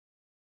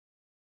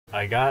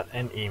I got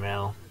an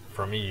email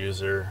from a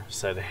user,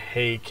 said,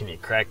 hey, can you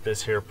crack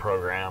this here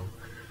program?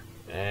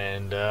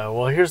 And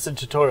well, here's the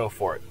tutorial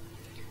for it.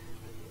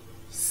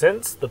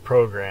 Since the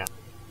program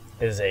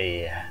is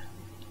a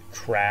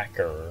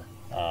tracker,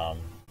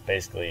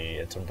 basically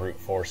it's a brute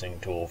forcing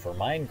tool for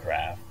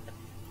Minecraft,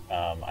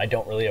 I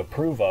don't really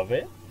approve of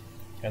it,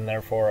 and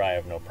therefore I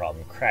have no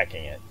problem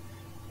cracking it.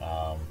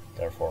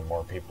 Therefore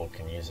more people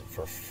can use it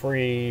for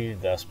free,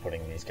 thus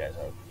putting these guys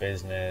out of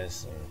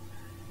business, and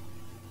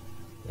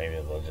maybe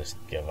they'll just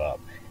give up.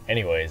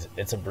 Anyways,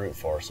 it's a brute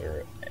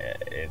forcer.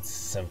 It's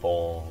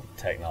simple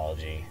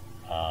technology.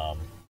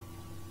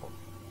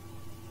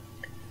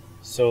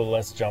 So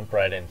let's jump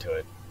right into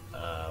it.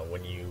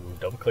 When you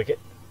double click it,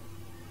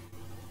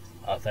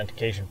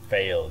 authentication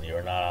failed. You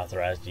are not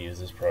authorized to use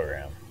this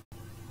program.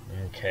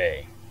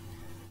 Okay.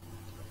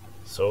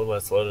 So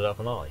let's load it up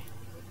on Ollie.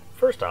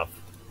 First off,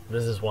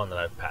 this is one that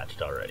I've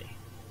patched already.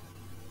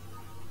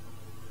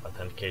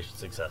 Authentication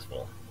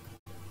successful.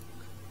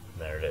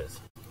 There it is.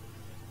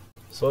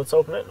 So let's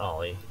open it in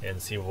Ollie and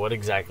see what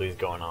exactly is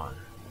going on.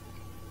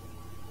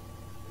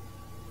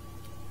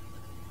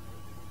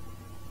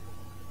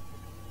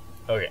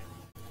 Okay.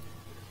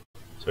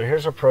 So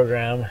here's our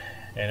program,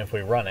 and if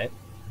we run it,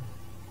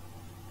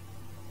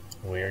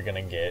 we are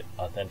going to get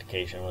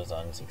authentication was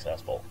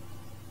unsuccessful.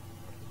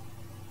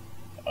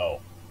 Oh,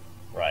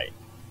 right.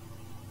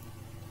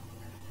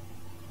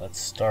 Let's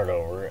start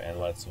over and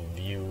let's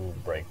view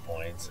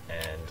breakpoints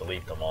and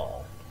delete them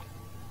all.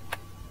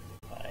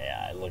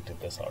 Yeah, I looked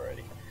at this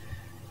already.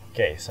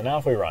 Okay, so now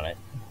if we run it,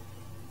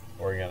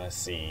 we're going to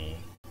see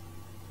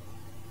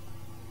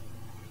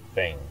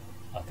bing,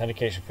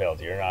 authentication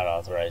failed. You're not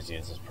authorized to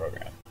use this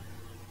program.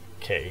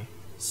 Okay,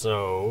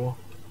 so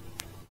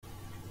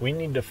we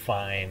need to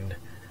find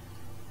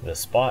the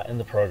spot in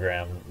the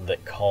program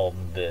that called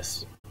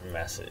this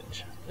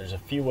message. There's a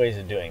few ways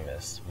of doing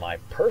this. My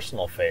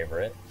personal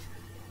favorite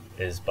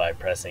is by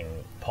pressing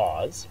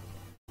pause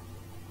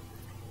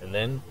and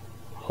then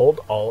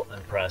hold Alt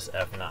and press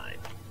F9.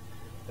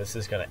 This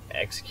is going to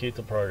execute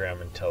the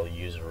program until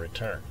user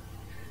return.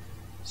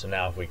 So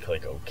now if we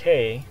click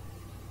OK,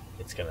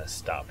 it's going to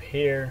stop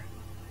here,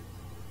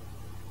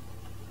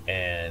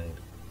 and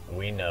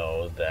we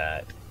know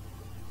that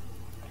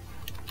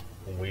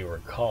we were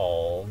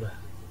called.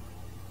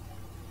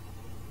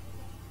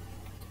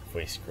 If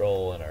we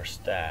scroll in our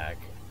stack,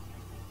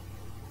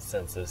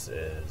 since this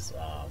is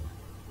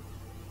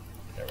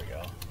there we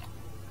go,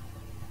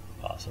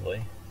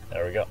 possibly,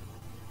 there we go.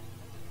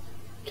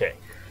 Okay,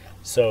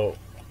 so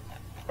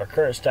our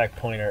current stack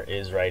pointer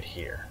is right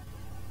here,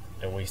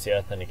 and we see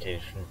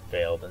authentication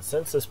failed. And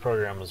since this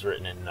program was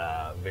written in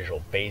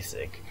Visual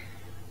Basic,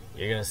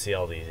 you're going to see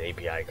all these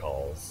API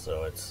calls.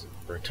 So it's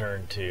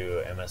return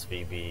to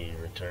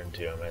MSVB, return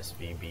to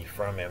MSVB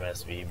from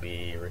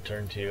MSVB,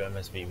 return to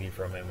MSVB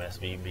from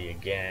MSVB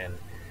again,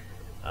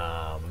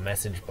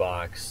 message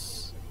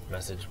box,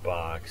 message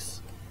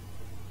box,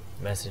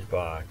 message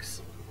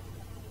box.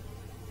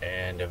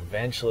 And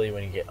eventually,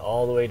 when you get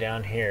all the way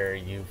down here,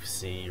 you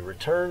see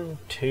return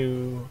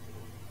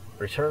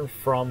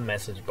from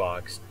message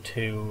box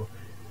to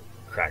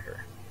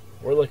cracker.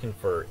 We're looking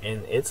for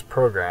in its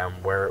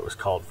program where it was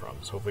called from.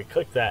 So if we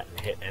click that and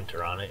hit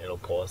enter on it, it'll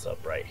pull us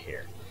up right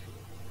here.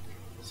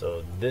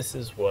 So this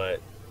is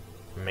what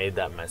made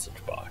that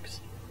message box.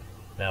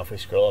 Now if we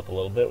scroll up a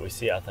little bit, we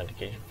see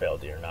authentication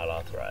failed. You're not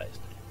authorized.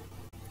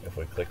 If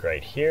we click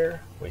right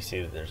here, we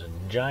see that there's a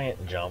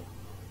giant jump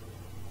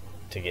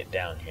to get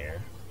down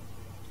here,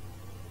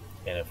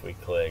 and if we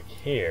click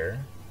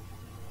here,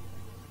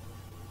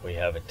 we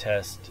have a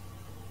test.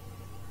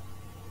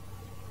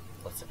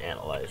 Let's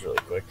analyze really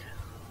quick.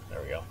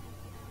 There we go.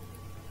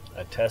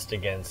 A test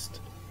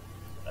against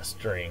a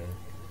string,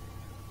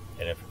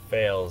 and if it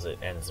fails, it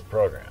ends the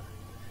program.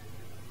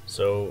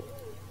 So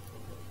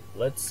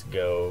let's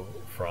go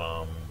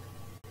from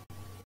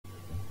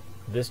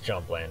this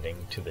jump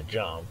landing to the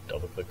jump.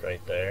 Double click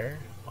right there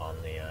on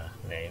the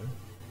name.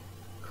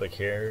 Click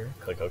here,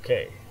 click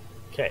OK.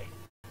 Okay,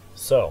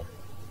 so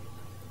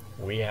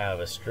we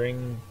have a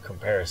string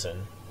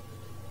comparison.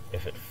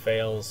 If it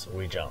fails,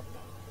 we jump.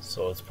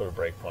 So let's put a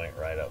breakpoint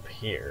right up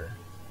here.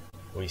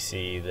 We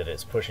see that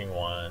it's pushing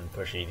 1,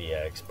 push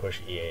EDX,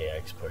 push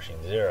EAX,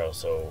 pushing 0.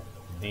 So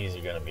these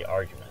are going to be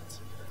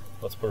arguments.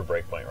 Let's put a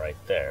breakpoint right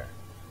there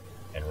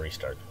and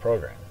restart the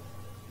program.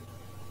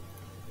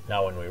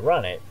 Now when we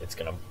run it, it's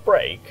going to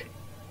break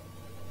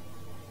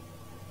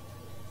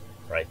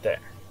right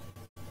there.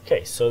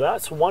 Okay, so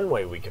that's one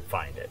way we could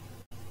find it.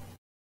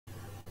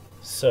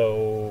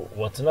 So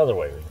what's another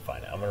way we can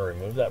find it? I'm going to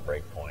remove that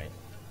breakpoint.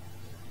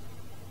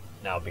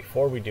 Now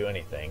before we do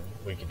anything,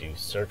 we could do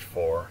search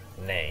for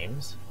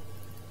names,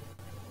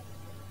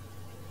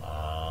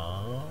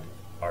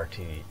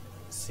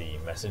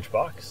 RTC message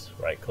box,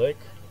 right click,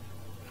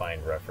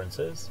 find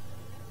references,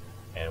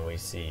 and we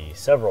see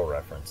several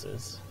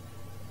references.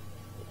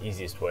 The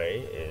easiest way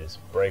is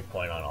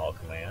breakpoint on all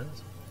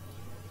commands.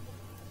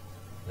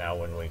 Now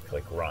when we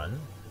click run,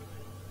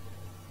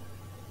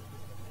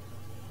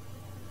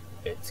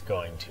 it's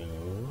going to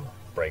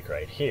break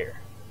right here,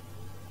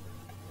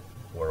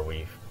 where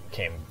we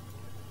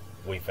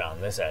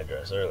found this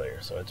address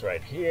earlier. So it's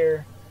right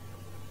here,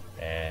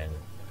 and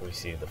we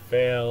see the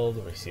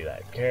failed, we see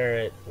that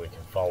caret, we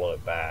can follow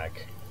it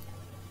back,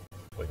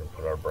 we can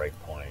put our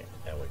breakpoint,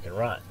 and we can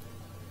run.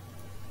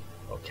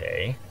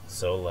 Okay,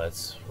 so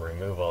let's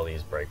remove all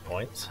these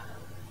breakpoints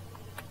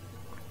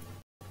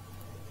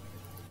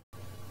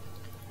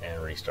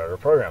and restart our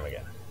program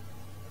again.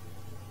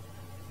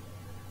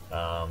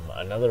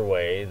 Another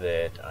way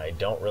that I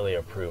don't really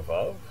approve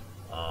of,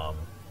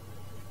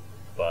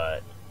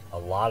 but a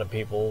lot of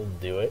people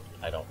do it,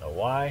 I don't know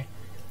why.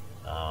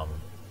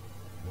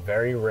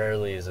 Very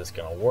rarely is this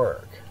going to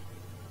work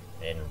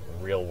in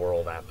real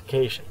world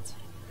applications.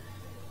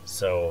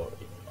 So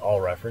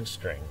all reference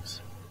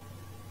strings,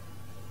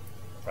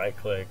 right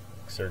click,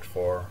 search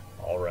for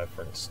all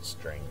referenced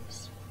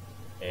strings.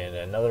 In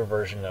another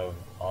version of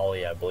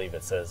Ollie, I believe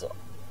it says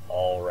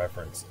all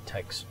referenced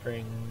text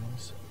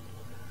strings,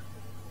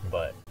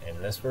 but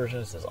in this version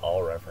it says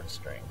all reference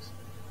strings.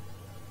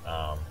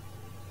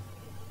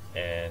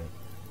 And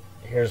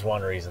here's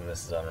one reason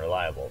this is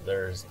unreliable.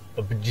 There's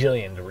a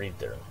bajillion to read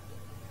through.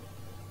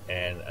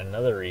 And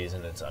another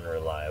reason it's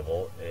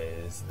unreliable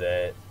is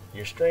that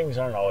your strings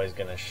aren't always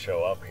going to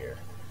show up here.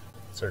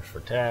 Search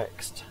for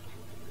text.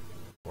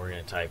 We're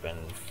going to type in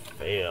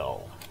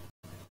fail.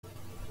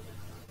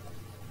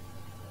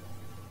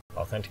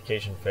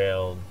 Authentication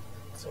failed.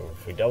 So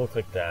if we double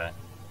click that,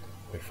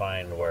 we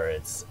find where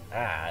it's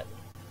at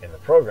in the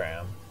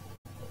program.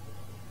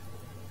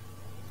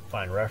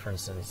 Find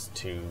references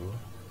to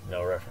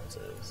no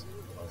references.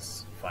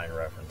 Let's find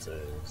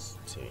references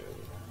to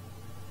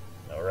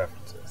no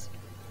references.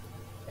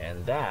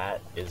 And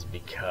that is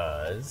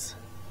because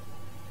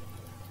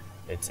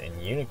it's in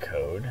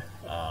Unicode.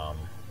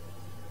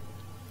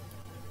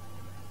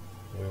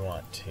 We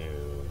want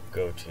to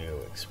go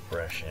to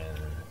expression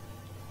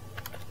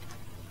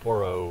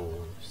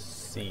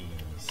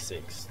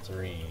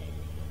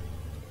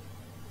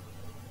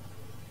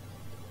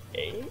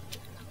 40C638.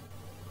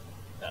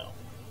 No,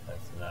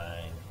 that's 9ABC.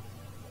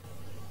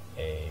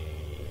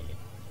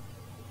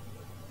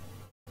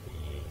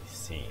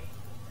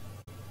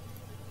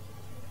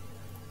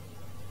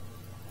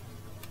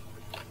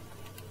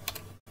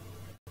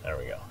 There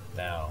we go.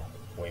 Now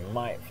we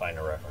might find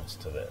a reference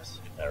to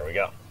this. There we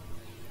go.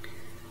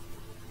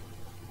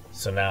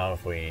 So now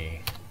if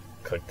we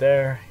click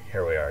there,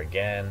 here we are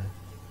again.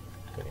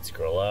 We can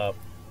scroll up,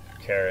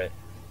 caret,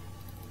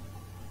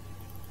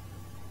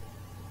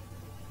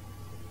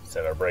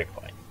 set our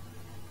breakpoint.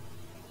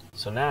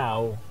 So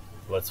now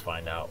let's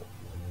find out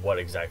what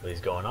exactly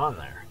is going on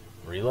there.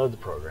 Reload the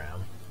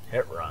program,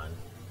 hit run,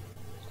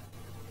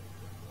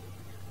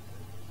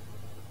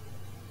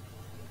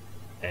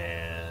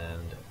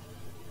 and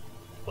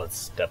let's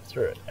step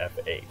through it.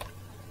 F8.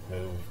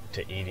 Move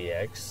to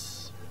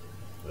EDX,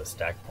 the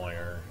stack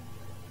pointer,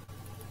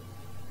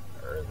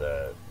 or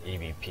the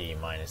EBP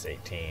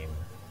 -18,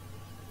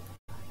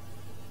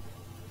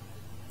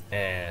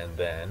 and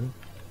then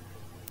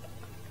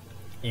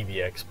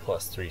EBX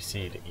plus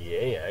 3C to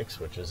EAX,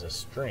 which is a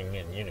string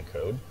in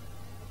Unicode.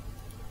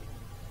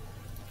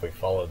 If we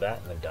follow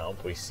that in the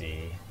dump, we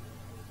see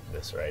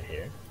this right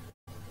here.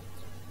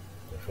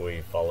 If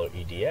we follow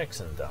EDX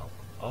in dump,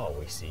 oh,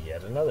 we see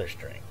yet another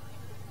string,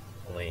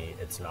 only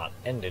it's not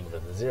ended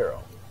with a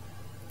 0.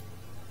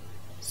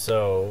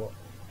 So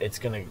it's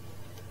going to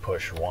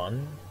push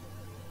 1,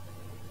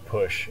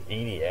 push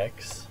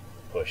EDX,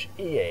 push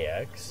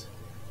EAX,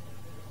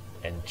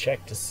 and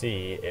check to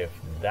see if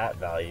that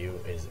value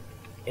is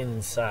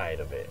inside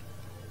of it.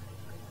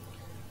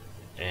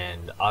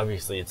 And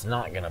obviously it's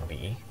not going to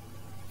be.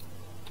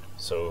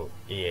 So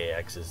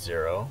EAX is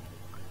 0,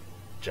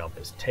 jump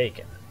is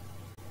taken.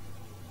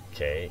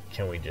 Okay,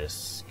 can we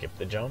just skip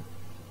the jump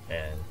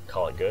and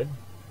call it good?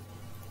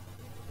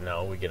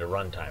 No, we get a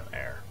runtime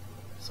error.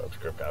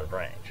 Subscript out of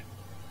range.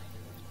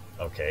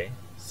 Okay,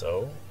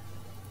 so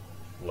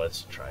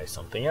let's try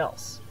something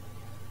else.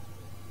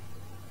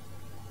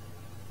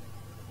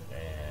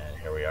 And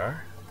here we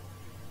are.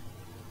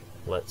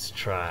 Let's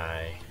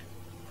try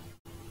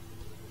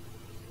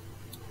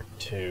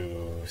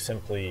to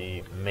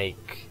simply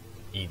make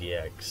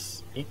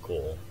EDX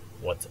equal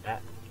what's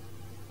at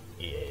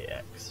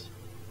EAX.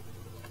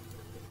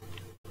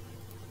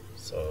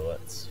 So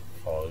let's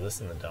follow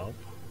this in the dump.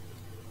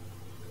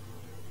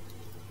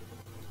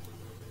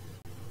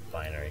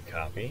 Binary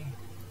copy.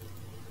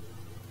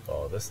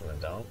 Follow this in the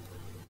dump.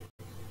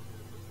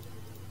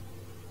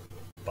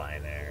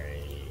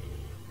 Binary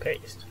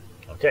paste.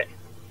 Okay.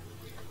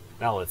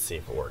 Now let's see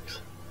if it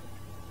works.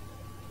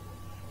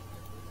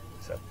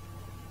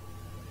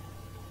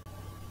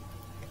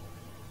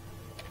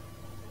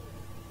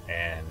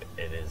 And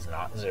it is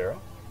not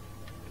 0.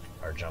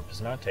 Our jump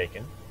is not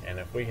taken. And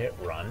if we hit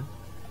run,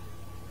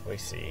 we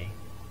see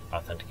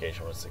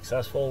authentication was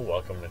successful.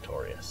 Welcome,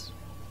 Notorious.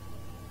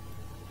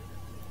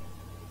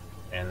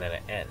 And then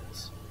it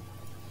ends.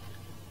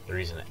 The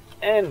reason it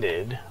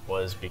ended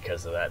was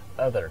because of that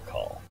other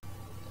call.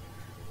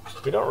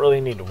 We don't really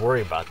need to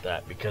worry about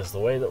that because the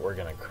way that we're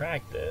going to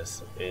crack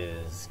this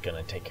is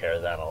going to take care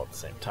of that all at the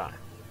same time.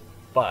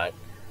 But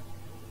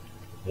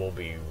we'll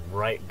be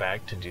right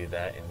back to do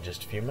that in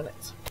just a few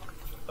minutes.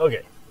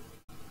 Okay,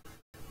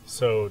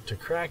 so to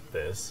crack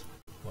this,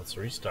 let's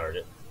restart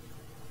it,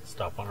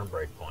 stop on our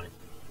breakpoint,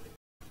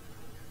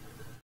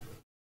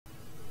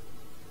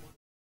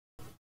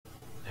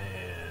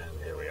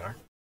 and here we are.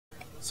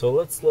 So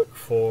let's look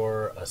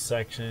for a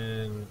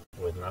section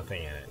with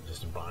nothing in it,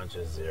 just a bunch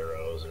of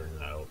zeros or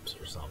nopes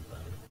or something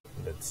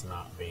that's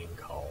not being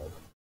called.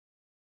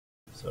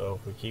 So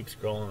if we keep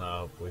scrolling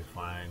up, we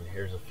find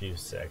here's a few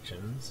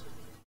sections.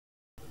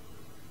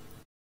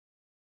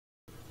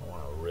 I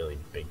want a really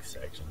big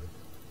section.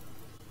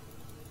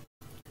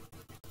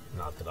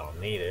 Not that I'll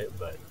need it,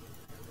 but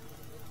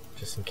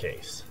just in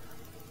case.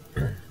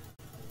 And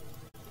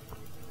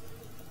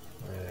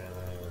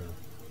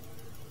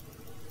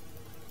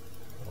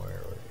where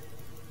are we?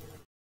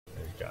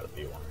 There's got to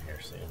be one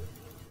here soon.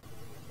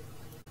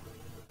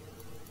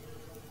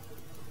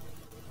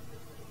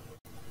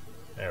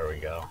 There we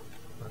go.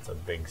 That's a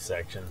big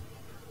section.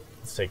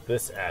 Let's take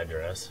this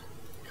address,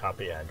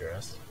 copy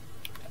address.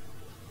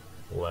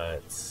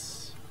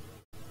 Let's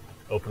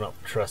open up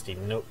trusty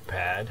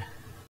notepad.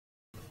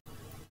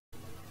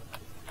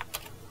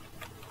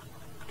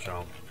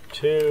 Jump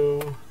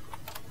to.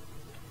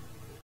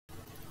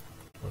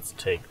 Let's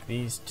take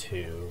these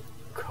two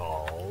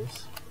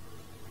calls.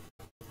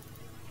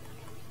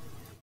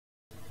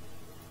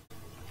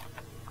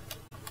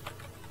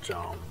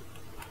 Jump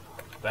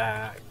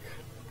back.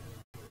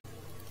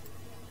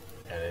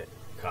 Edit,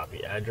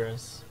 copy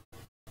address.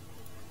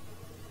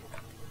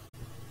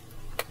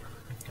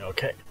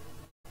 Okay.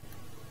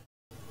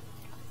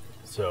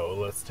 So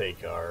let's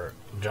take our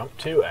jump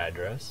to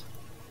address.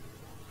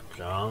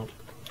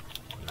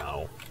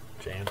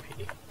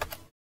 JMP.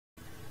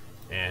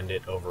 And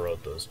it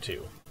overwrote those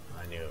two.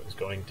 I knew it was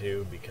going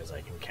to because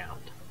I can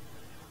count.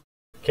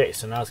 Okay,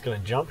 so now it's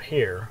going to jump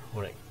here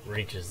when it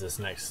reaches this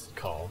next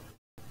call.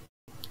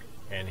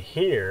 And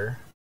here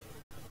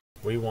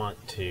we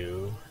want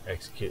to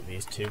execute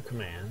these two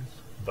commands.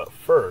 But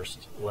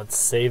first, let's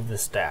save the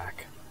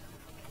stack.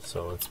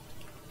 So let's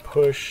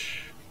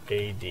push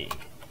AD.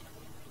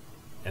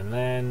 And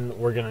then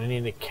we're going to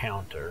need a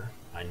counter.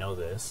 I know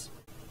this.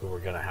 But we're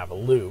going to have a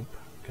loop.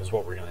 Because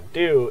what we're going to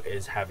do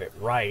is have it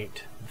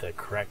write the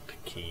correct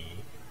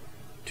key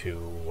to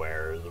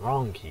where the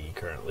wrong key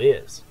currently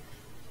is.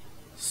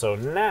 So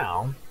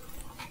now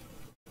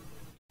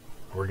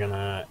we're going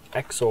to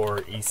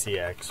XOR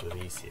ECX with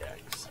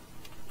ECX.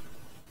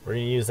 We're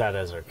going to use that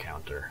as our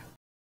counter.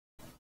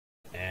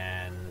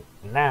 And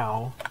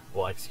now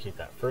we'll execute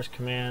that first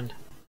command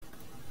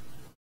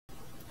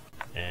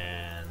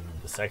and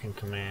the second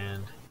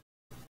command.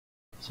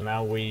 So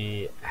now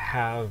we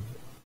have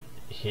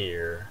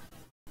here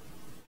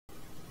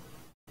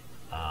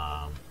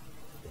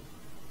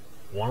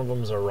one of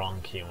them is a wrong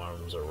key and one of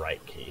them is a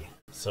right key.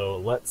 So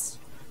let's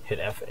hit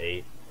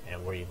F8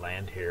 and we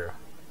land here.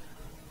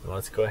 And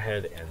let's go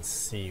ahead and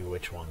see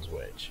which one's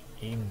which.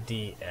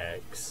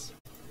 EDX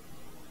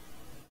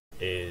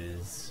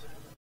is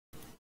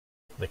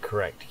the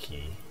correct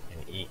key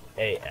and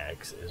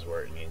EAX is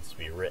where it needs to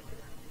be written.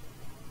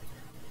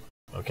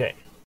 Okay,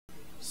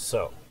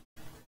 so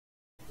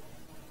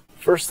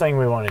first thing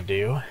we want to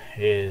do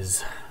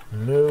is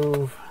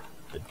move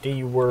the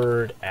D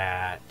word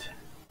at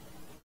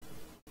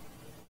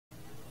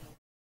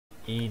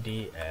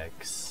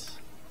EDX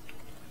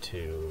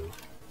to,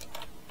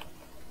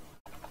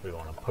 we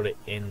want to put it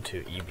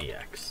into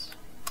EBX.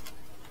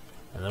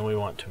 And then we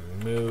want to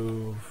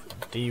move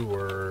D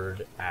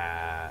word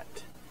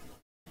at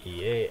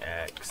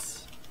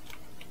EAX,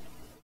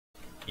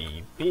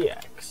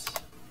 EBX.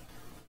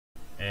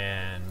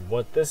 And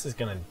what this is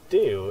going to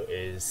do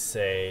is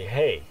say,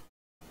 hey,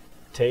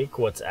 take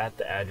what's at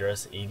the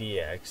address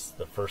EDX,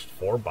 the first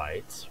 4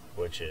 bytes,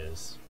 which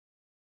is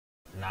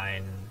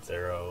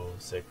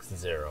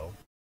 9060,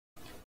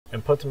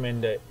 and put them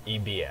into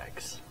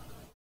EBX.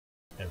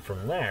 And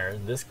from there,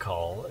 this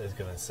call is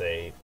going to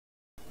say,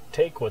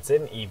 take what's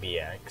in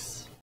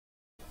EBX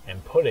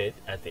and put it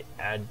at the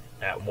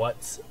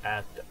what's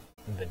at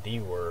the D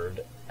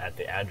word at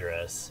the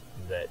address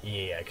that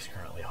EAX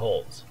currently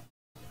holds.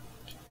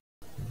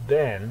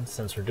 Then,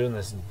 since we're doing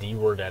this D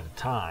word at a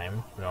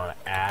time, we want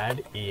to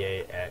add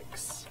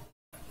EAX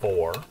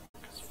 4,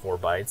 because 4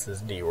 bytes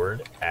is D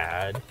word,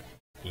 add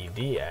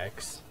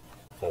EDX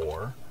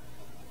 4,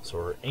 so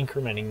we're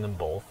incrementing them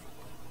both.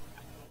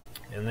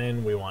 And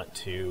then we want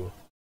to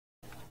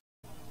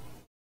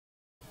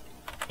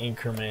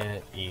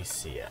increment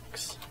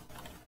ECX.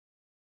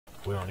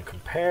 We want to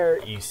compare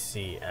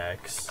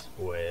ECX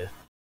with,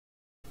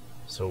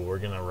 so we're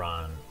going to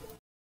run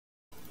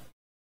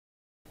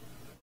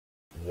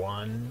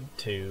 1,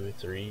 2,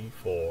 3,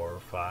 4,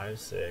 5,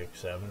 6,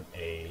 7,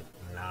 8,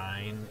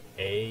 9,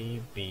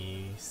 A,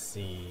 B,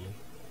 C,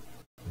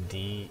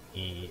 D,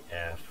 E,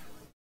 F,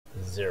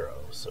 0,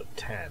 so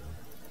 10.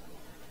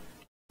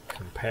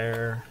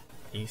 Compare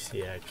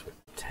ECX with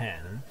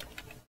 10.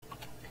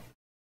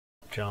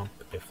 jump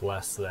if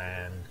less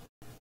than,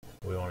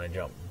 we want to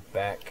jump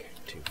back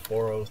to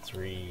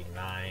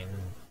 4039D1.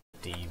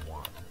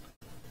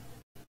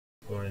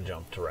 We want to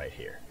jump to right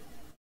here.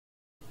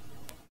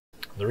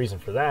 The reason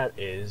for that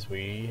is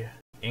we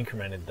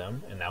incremented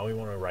them and now we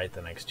want to write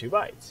the next 2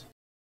 bytes.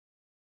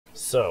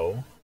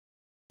 So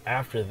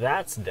after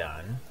that's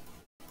done,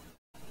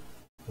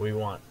 we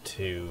want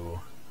to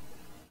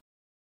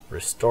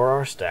restore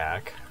our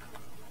stack,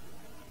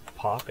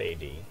 pop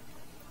AD,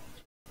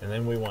 and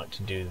then we want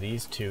to do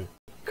these 2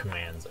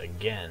 commands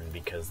again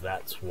because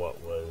that's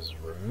what was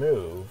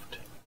removed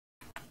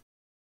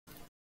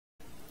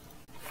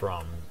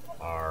from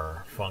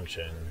our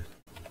function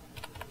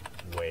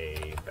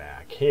way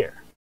back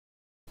here.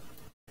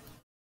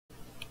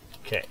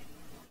 Okay,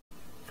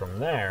 from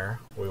there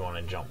we want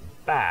to jump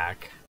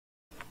back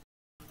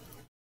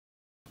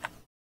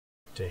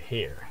to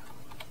here.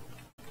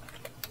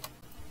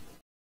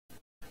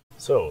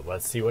 So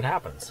let's see what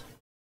happens.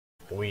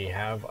 We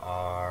have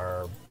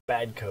our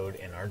bad code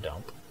in our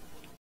dump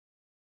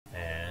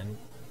and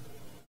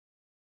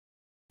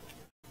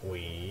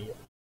we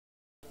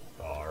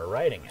are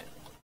writing it.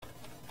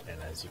 And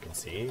as you can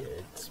see,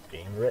 it's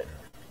being written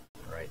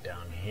right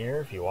down here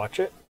if you watch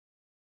it.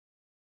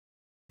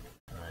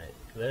 Right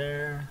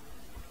there,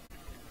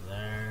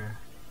 there.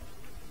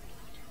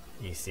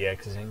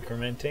 ECX is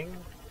incrementing.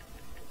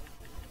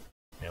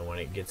 And when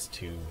it gets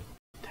to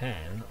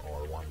 10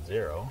 or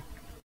 10,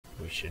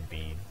 we should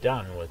be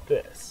done with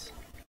this.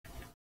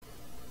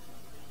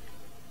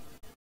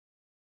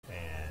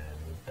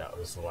 And that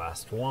was the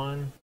last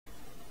one.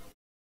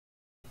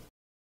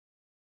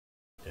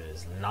 It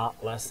is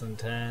not less than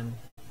 10.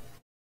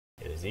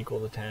 It is equal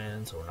to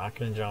 10, so we're not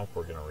going to jump.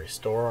 We're going to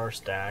restore our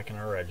stack and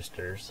our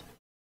registers.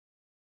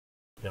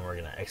 Then we're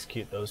going to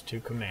execute those 2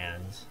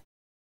 commands.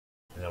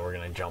 And then we're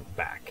going to jump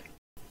back.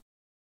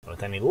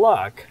 With any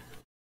luck,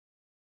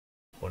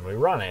 when we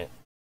run it,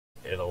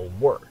 it'll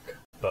work.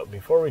 But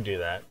before we do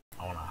that,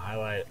 I want to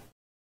highlight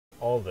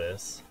all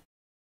this,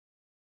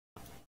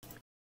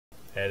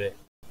 edit,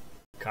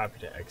 copy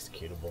to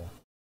executable,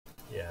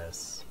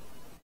 yes,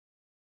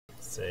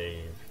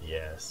 save,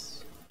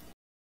 yes,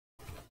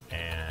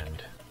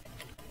 and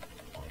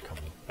I'll come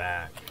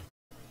back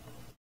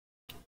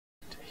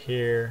to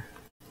here.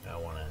 I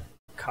want to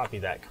copy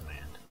that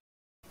command.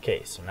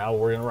 Okay, so now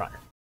we're going to run it,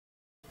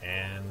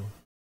 and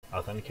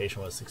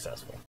authentication was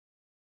successful.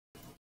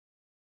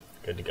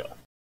 Good to go.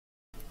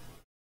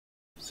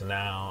 So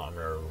now I'm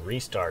going to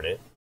restart it.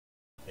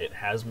 It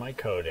has my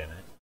code in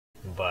it,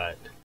 but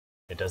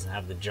it doesn't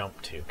have the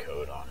jump to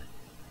code on it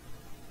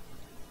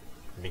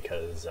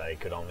because I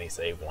could only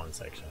save 1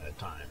 section at a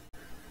time.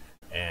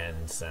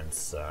 And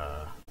since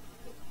for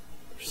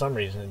some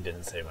reason it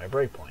didn't save my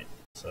breakpoint.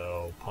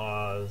 So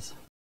pause,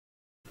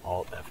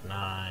 Alt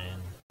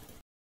F9,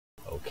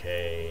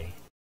 OK,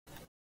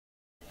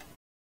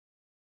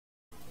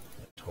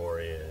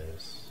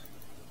 notorious.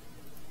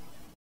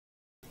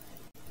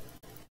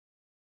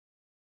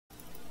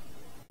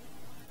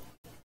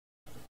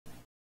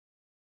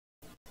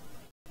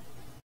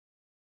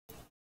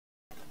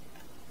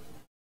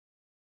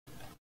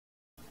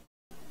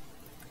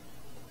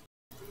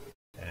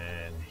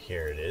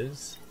 Here it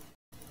is.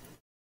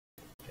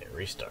 Okay,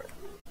 restart.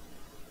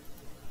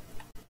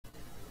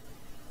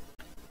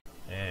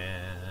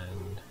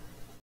 And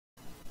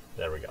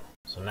there we go.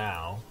 So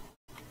now,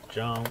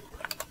 jump.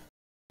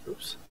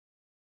 Oops.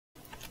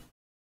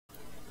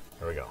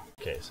 There we go.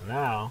 Okay, so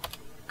now,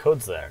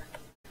 code's there.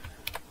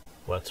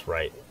 Let's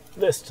write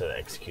this to the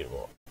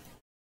executable.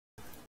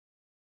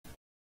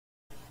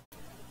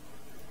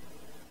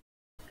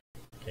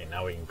 Okay,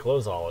 now we can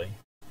close Ollie.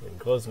 We can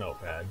close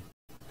Notepad.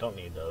 Don't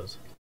need those.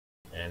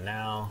 And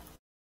now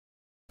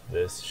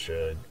this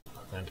should,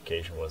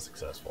 authentication was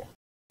successful.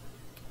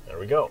 There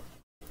we go.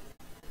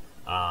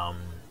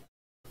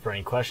 For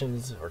any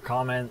questions or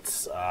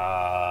comments,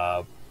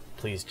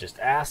 please just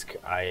ask.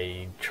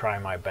 I try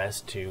my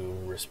best to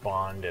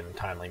respond in a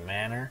timely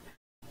manner.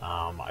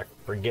 I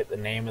forget the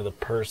name of the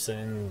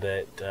person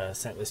that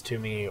sent this to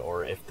me,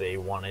 or if they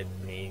wanted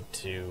me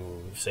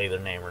to say their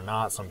name or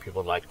not. Some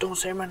people are like, don't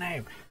say my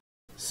name.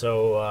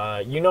 So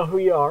you know who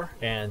you are,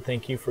 and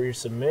thank you for your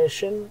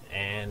submission,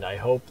 and I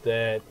hope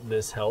that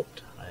this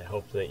helped. I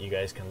hope that you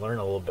guys can learn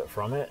a little bit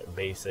from it.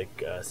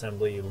 Basic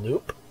assembly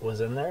loop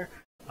was in there.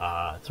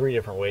 3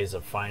 different ways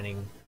of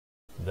finding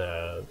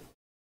the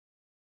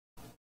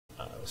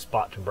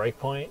spot to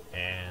breakpoint,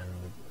 and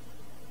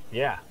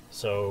yeah,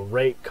 so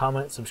rate,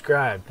 comment,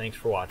 subscribe. Thanks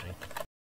for watching.